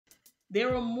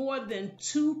There are more than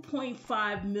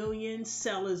 2.5 million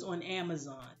sellers on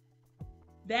Amazon.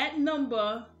 That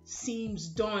number seems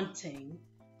daunting,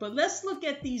 but let's look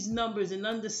at these numbers and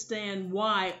understand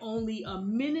why only a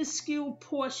minuscule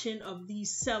portion of these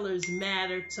sellers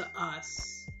matter to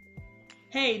us.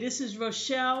 Hey, this is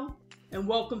Rochelle, and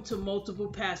welcome to Multiple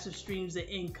Passive Streams of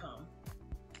Income.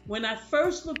 When I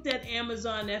first looked at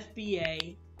Amazon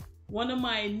FBA, one of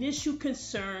my initial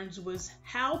concerns was,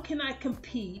 how can I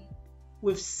compete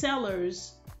with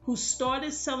sellers who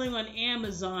started selling on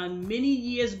Amazon many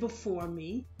years before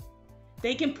me?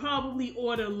 They can probably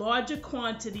order larger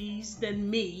quantities than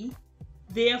me,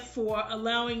 therefore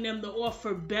allowing them to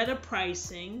offer better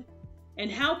pricing.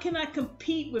 And how can I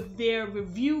compete with their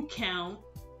review count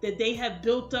that they have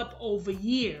built up over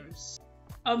years?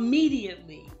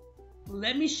 Immediately,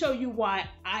 let me show you why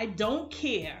I don't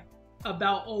care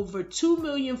about over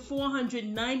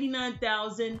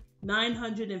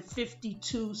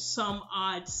 2,499,952 some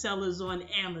odd sellers on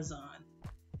Amazon.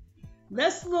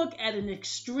 Let's look at an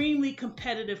extremely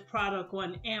competitive product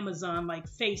on Amazon like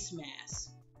face masks.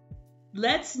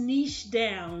 Let's niche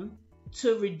down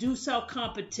to reduce our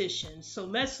competition. So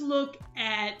let's look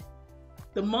at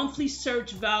the monthly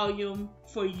search volume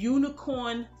for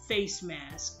unicorn face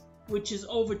mask, which is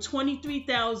over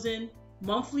 23,000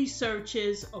 monthly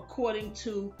searches according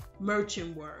to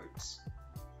Merchant Words.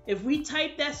 If we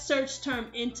type that search term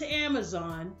into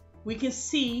Amazon, we can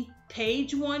see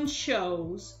page 1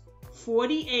 shows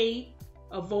 48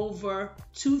 of over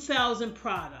 2,000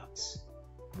 products.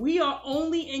 We are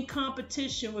only in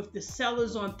competition with the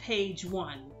sellers on page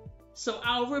 1. So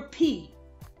I'll repeat,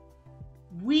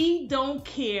 we don't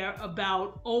care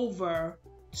about over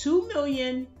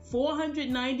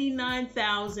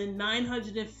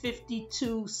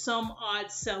 2,499,952 some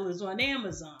odd sellers on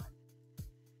Amazon.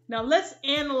 Now let's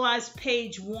analyze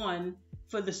page 1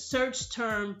 for the search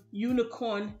term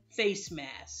unicorn face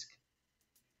mask.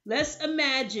 Let's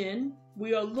imagine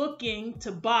we are looking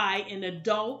to buy an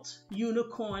adult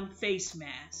unicorn face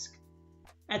mask.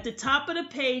 At the top of the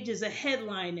page is a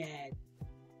headline ad.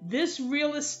 This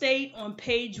real estate on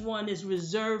page 1 is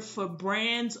reserved for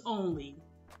brands only.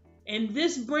 And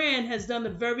this brand has done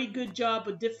a very good job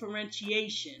of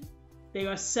differentiation. They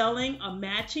are selling a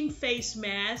matching face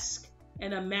mask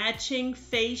and a matching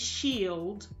face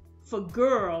shield for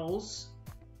girls.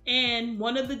 And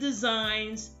one of the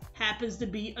designs happens to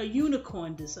be a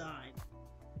unicorn design.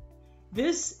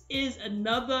 This is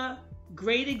another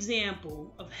great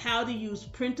example of how to use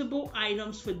printable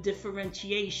items for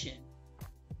differentiation.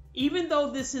 Even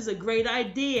though this is a great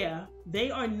idea,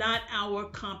 they are not our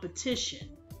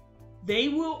competition. They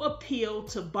will appeal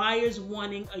to buyers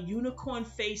wanting a unicorn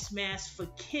face mask for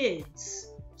kids,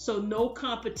 so no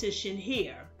competition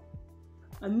here.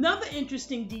 Another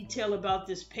interesting detail about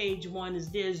this page 1 is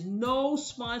there's no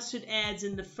sponsored ads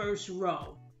in the first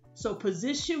row. So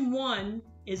position 1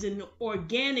 is an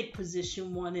organic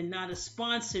position 1 and not a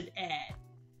sponsored ad.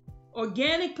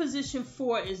 Organic position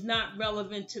 4 is not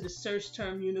relevant to the search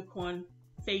term unicorn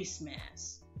face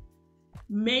mask.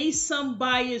 May some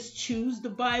buyers choose to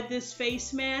buy this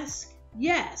face mask?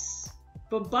 Yes,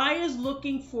 but buyers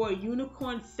looking for a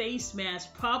unicorn face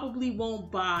mask probably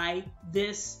won't buy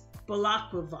this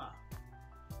balaclava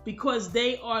because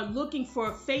they are looking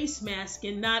for a face mask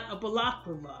and not a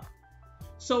balaclava.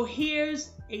 So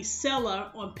here's a seller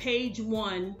on page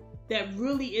 1 that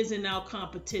really isn't our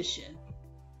competition.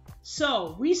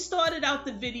 So we started out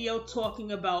the video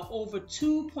talking about over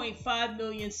 2.5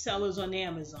 million sellers on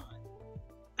Amazon.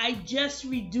 I just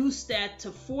reduced that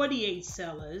to 48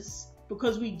 sellers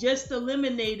because we just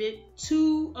eliminated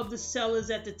 2 of the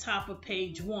sellers at the top of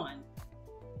page 1.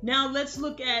 Now let's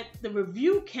look at the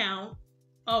review count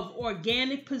of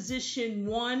organic position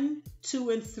 1, 2,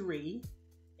 and 3.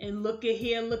 And look at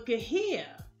here.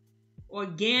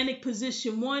 Organic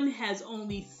position 1 has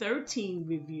only 13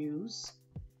 reviews.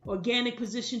 Organic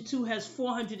position 2 has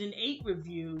 408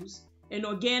 reviews. And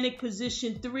organic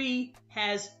position 3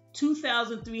 has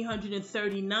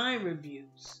 2,339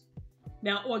 reviews.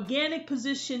 Now, organic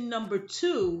position number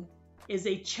 2 is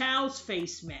a child's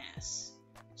face mask.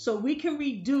 So we can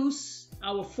reduce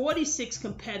our 46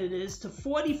 competitors to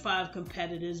 45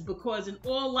 competitors because in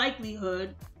all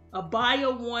likelihood, a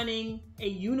buyer wanting a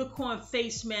unicorn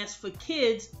face mask for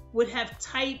kids would have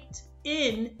typed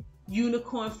in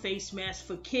unicorn face mask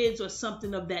for kids or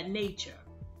something of that nature.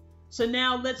 So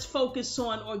now let's focus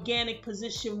on organic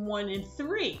position 1 and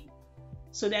 3.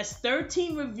 So that's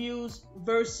 13 reviews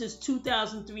versus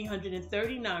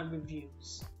 2,339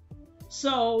 reviews.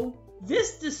 So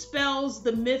this dispels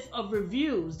the myth of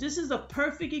reviews. This is a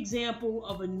perfect example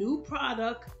of a new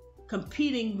product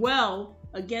competing well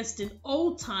against an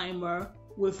old-timer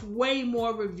with way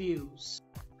more reviews.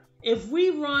 If we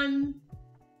run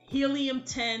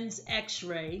Helium-10's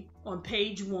X-ray on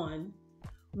page 1,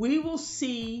 we will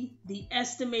see the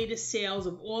estimated sales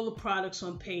of all the products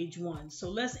on page 1. So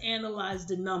let's analyze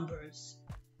the numbers.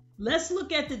 Let's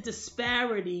look at the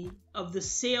disparity of the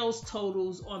sales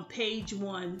totals on page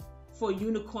 1 for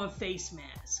Unicorn Face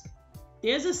Mask.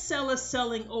 There's a seller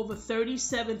selling over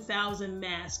 37,000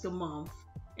 masks a month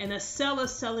and a seller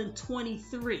selling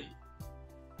 23.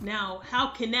 Now, how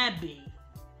can that be?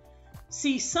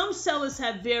 See, some sellers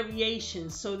have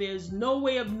variations, so there's no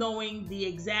way of knowing the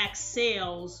exact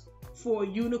sales for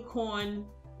unicorn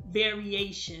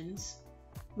variations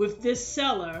with this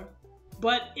seller.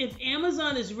 But if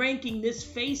Amazon is ranking this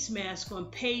face mask on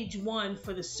page 1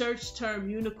 for the search term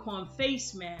unicorn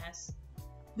face mask,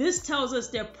 this tells us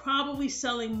they're probably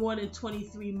selling more than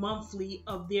 23 monthly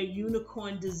of their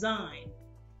unicorn design.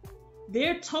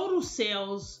 Their total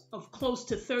sales of close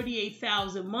to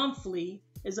 38,000 monthly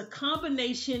is a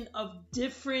combination of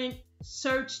different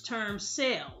search term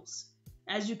sales.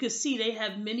 As you can see, they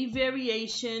have many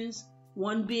variations,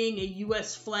 one being a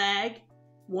US flag,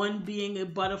 one being a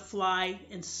butterfly,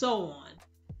 and so on.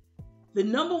 The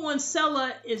number one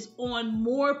seller is on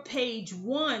more page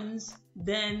 1s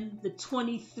than the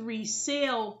 23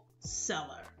 sale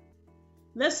seller.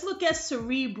 Let's look at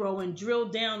Cerebro and drill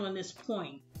down on this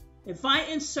point. If I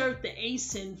insert the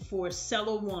ASIN for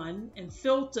seller 1 and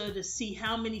filter to see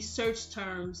how many search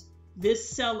terms this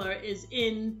seller is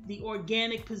in the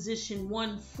organic position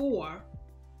 1 for,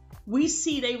 we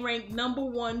see they rank number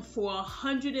 1 for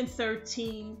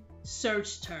 113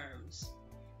 search terms.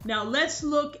 Now let's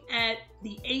look at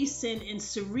the ASIN in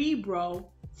Cerebro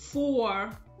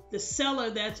for the seller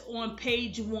that's on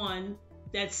page 1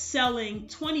 that's selling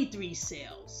 23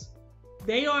 sales.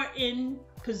 They are in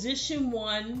position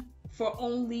 1 for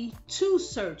only 2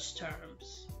 search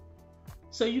terms.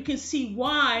 So you can see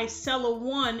why seller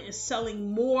 1 is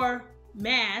selling more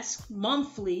masks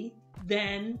monthly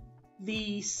than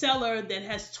the seller that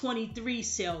has 23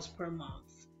 sales per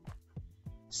month.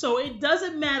 So it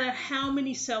doesn't matter how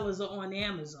many sellers are on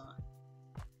Amazon.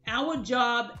 Our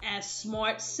job as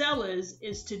smart sellers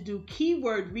is to do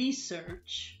keyword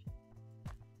research.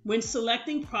 When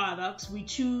selecting products, we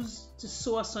choose to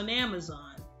source on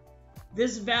Amazon.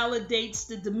 This validates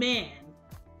the demand.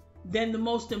 Then the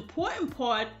most important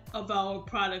part of our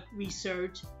product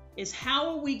research is how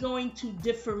are we going to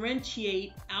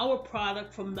differentiate our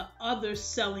product from the others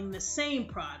selling the same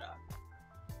product.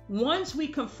 Once we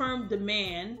confirm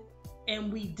demand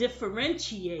and we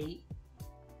differentiate,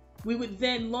 we would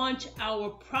then launch our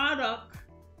product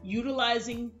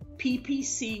utilizing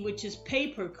PPC, which is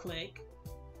pay-per-click,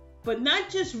 but not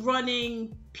just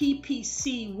running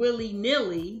PPC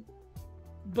willy-nilly,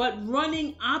 but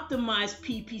running optimized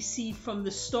PPC from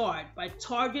the start by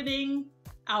targeting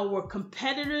our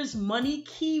competitors' money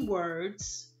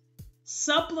keywords,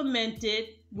 supplemented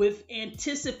with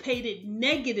anticipated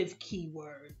negative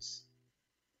keywords.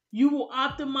 You will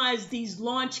optimize these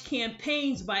launch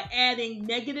campaigns by adding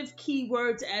negative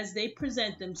keywords as they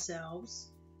present themselves.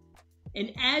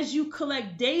 And as you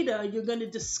collect data, you're going to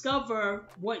discover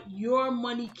what your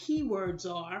money keywords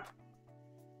are.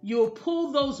 You'll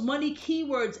pull those money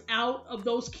keywords out of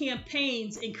those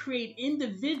campaigns and create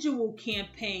individual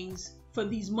campaigns for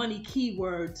these money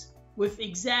keywords with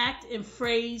exact and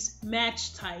phrase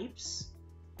match types,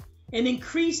 and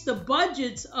increase the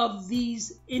budgets of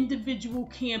these individual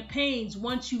campaigns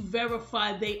once you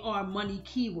verify they are money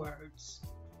keywords.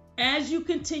 As you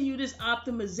continue this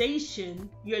optimization,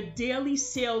 your daily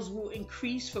sales will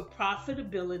increase for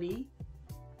profitability,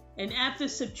 and after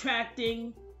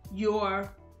subtracting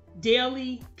your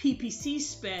daily PPC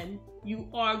spend, you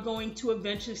are going to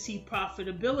eventually see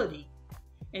profitability.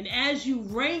 And as you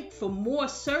rank for more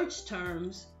search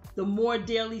terms, the more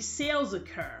daily sales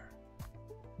occur.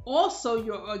 Also,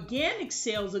 your organic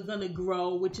sales are going to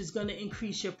grow, which is going to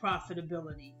increase your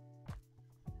profitability.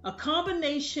 A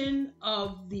combination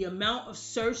of the amount of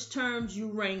search terms you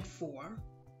rank for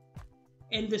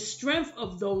and the strength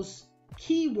of those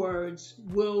keywords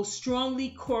will strongly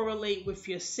correlate with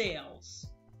your sales.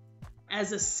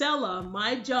 As a seller,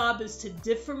 my job is to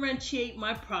differentiate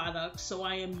my product so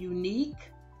I am unique,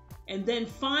 and then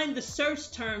find the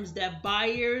search terms that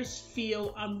buyers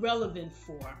feel I'm relevant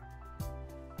for.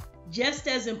 Just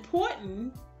as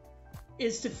important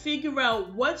is to figure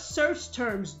out what search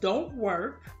terms don't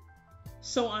work,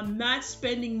 so I'm not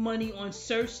spending money on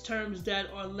search terms that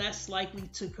are less likely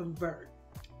to convert.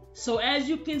 So as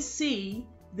you can see,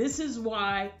 this is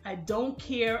why I don't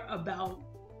care about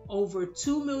over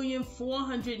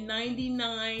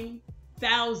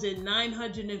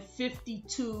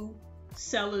 2,499,952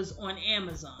 sellers on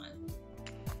Amazon.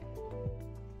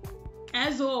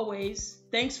 As always,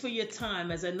 thanks for your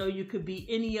time, as I know you could be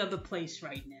any other place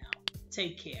right now.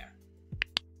 Take care.